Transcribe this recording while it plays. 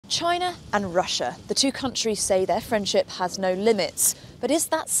China and Russia, the two countries say their friendship has no limits. But is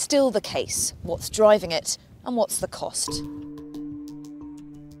that still the case? What's driving it and what's the cost?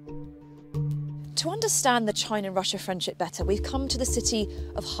 To understand the China-Russia friendship better, we've come to the city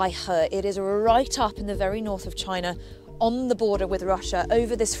of Haihe. It is right up in the very north of China, on the border with Russia,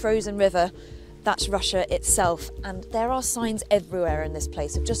 over this frozen river. That's Russia itself, and there are signs everywhere in this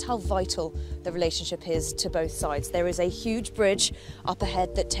place of just how vital the relationship is to both sides. There is a huge bridge up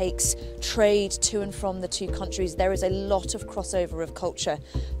ahead that takes trade to and from the two countries. There is a lot of crossover of culture.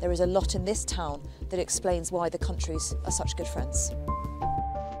 There is a lot in this town that explains why the countries are such good friends.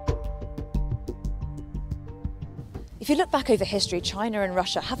 If you look back over history, China and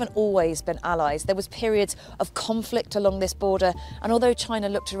Russia haven't always been allies. There was periods of conflict along this border, and although China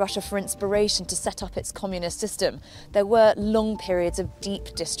looked to Russia for inspiration to set up its communist system, there were long periods of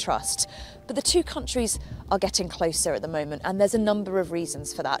deep distrust. But the two countries are getting closer at the moment, and there's a number of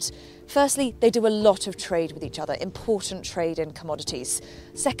reasons for that. Firstly, they do a lot of trade with each other, important trade in commodities.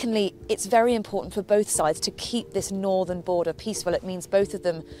 Secondly, it's very important for both sides to keep this northern border peaceful. It means both of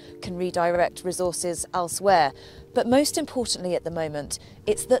them can redirect resources elsewhere. But most importantly at the moment,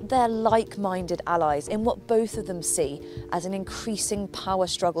 it's that they're like-minded allies in what both of them see as an increasing power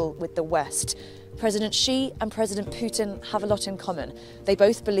struggle with the West. President Xi and President Putin have a lot in common. They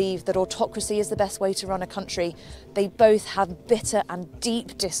both believe that autocracy is the best way to run a country. They both have bitter and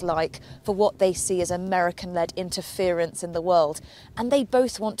deep dislike for what they see as American-led interference in the world. And they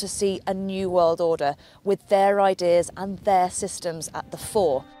both want to see a new world order with their ideas and their systems at the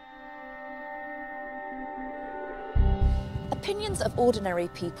fore. Opinions of ordinary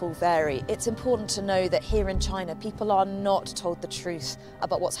people vary. It's important to know that here in China, people are not told the truth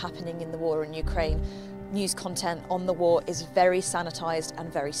about what's happening in the war in Ukraine. News content on the war is very sanitized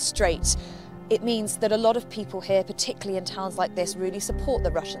and very straight. It means that a lot of people here, particularly in towns like this, really support the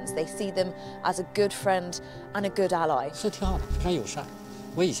Russians. They see them as a good friend and a good ally. 是挺好的，非常友善。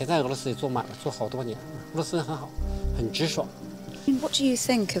我以前在俄罗斯也做买卖，做好多年，俄罗斯人很好，很直爽。 What do you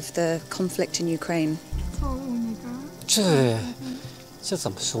think of the conflict in Ukraine? 这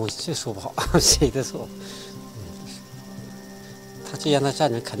怎么说？这说不好，谁的错？他既然他战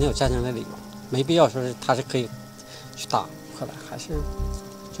争，肯定有战争的理由，没必要说是他是可以去打。后来还是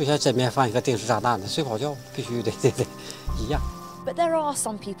就像枕边放一个定时炸弹的，睡好觉必须得一样。 But there are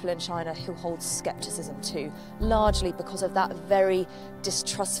some people in China who hold scepticism too, largely because of that very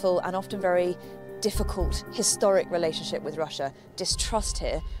distrustful and often very difficult historic relationship with Russia. Distrust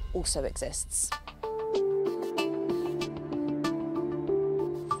here also exists.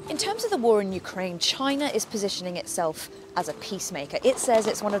 In terms of the war in Ukraine, China is positioning itself as a peacemaker. It says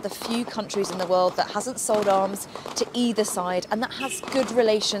it's one of the few countries in the world that hasn't sold arms to either side and that has good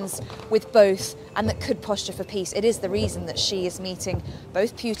relations with both and that could posture for peace. It is the reason that Xi is meeting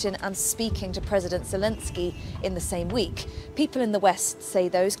both Putin and speaking to President Zelensky in the same week. People in the West say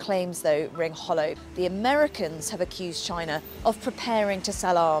those claims, though, ring hollow. The Americans have accused China of preparing to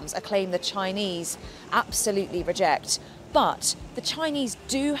sell arms, a claim the Chinese absolutely reject. But the Chinese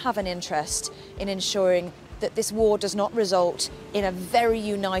do have an interest in ensuring that this war does not result in a very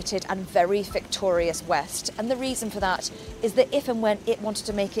united and very victorious West. And the reason for that is that if and when it wanted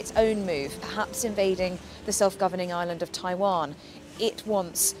to make its own move, perhaps invading the self-governing island of Taiwan, it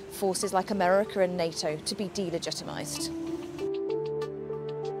wants forces like America and NATO to be delegitimized.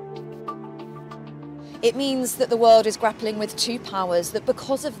 It means that the world is grappling with two powers that,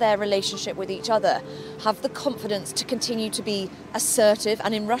 because of their relationship with each other, have the confidence to continue to be assertive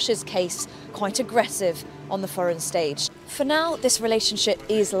and, in Russia's case, quite aggressive on the foreign stage. For now, this relationship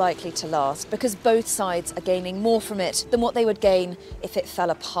is likely to last because both sides are gaining more from it than what they would gain if it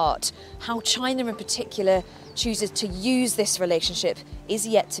fell apart. How China in particular chooses to use this relationship is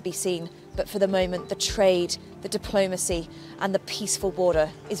yet to be seen, but for the moment, the trade, the diplomacy and the peaceful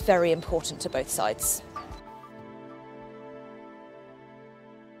border is very important to both sides.